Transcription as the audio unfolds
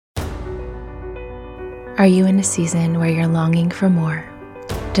Are you in a season where you're longing for more,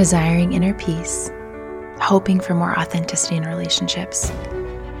 desiring inner peace, hoping for more authenticity in relationships?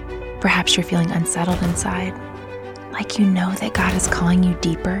 Perhaps you're feeling unsettled inside, like you know that God is calling you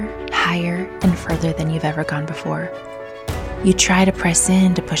deeper, higher, and further than you've ever gone before. You try to press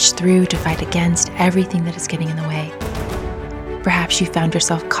in, to push through, to fight against everything that is getting in the way. Perhaps you found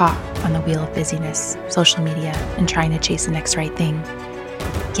yourself caught on the wheel of busyness, social media, and trying to chase the next right thing.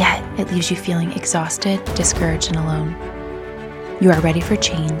 Yet, it leaves you feeling exhausted, discouraged, and alone. You are ready for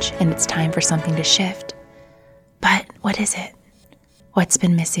change, and it's time for something to shift. But what is it? What's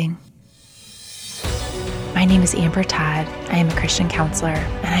been missing? My name is Amber Todd. I am a Christian counselor,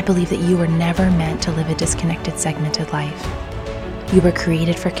 and I believe that you were never meant to live a disconnected, segmented life. You were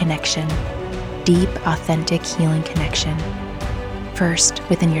created for connection, deep, authentic, healing connection. First,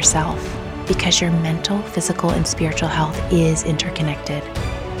 within yourself, because your mental, physical, and spiritual health is interconnected.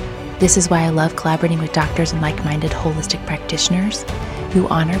 This is why I love collaborating with doctors and like-minded holistic practitioners who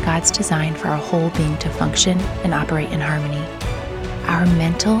honor God's design for our whole being to function and operate in harmony. Our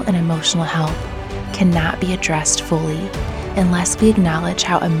mental and emotional health cannot be addressed fully unless we acknowledge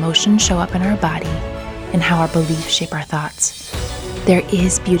how emotions show up in our body and how our beliefs shape our thoughts. There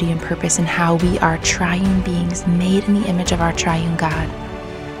is beauty and purpose in how we are triune beings made in the image of our triune God.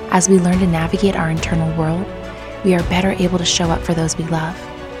 As we learn to navigate our internal world, we are better able to show up for those we love.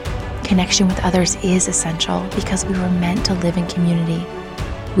 Connection with others is essential because we were meant to live in community.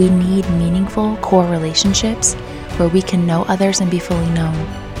 We need meaningful, core relationships where we can know others and be fully known.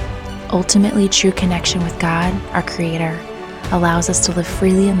 Ultimately, true connection with God, our Creator, allows us to live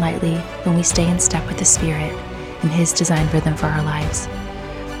freely and lightly when we stay in step with the Spirit and His designed rhythm for our lives.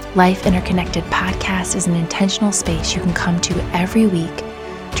 Life Interconnected Podcast is an intentional space you can come to every week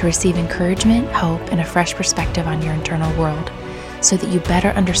to receive encouragement, hope, and a fresh perspective on your internal world so that you better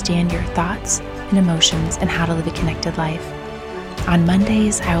understand your thoughts and emotions and how to live a connected life. On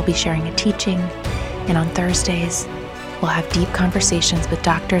Mondays, I will be sharing a teaching, and on Thursdays, we'll have deep conversations with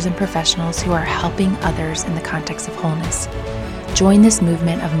doctors and professionals who are helping others in the context of wholeness. Join this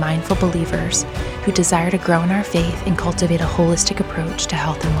movement of mindful believers who desire to grow in our faith and cultivate a holistic approach to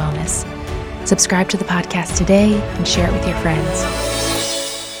health and wellness. Subscribe to the podcast today and share it with your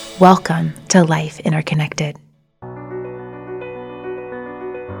friends. Welcome to Life Interconnected.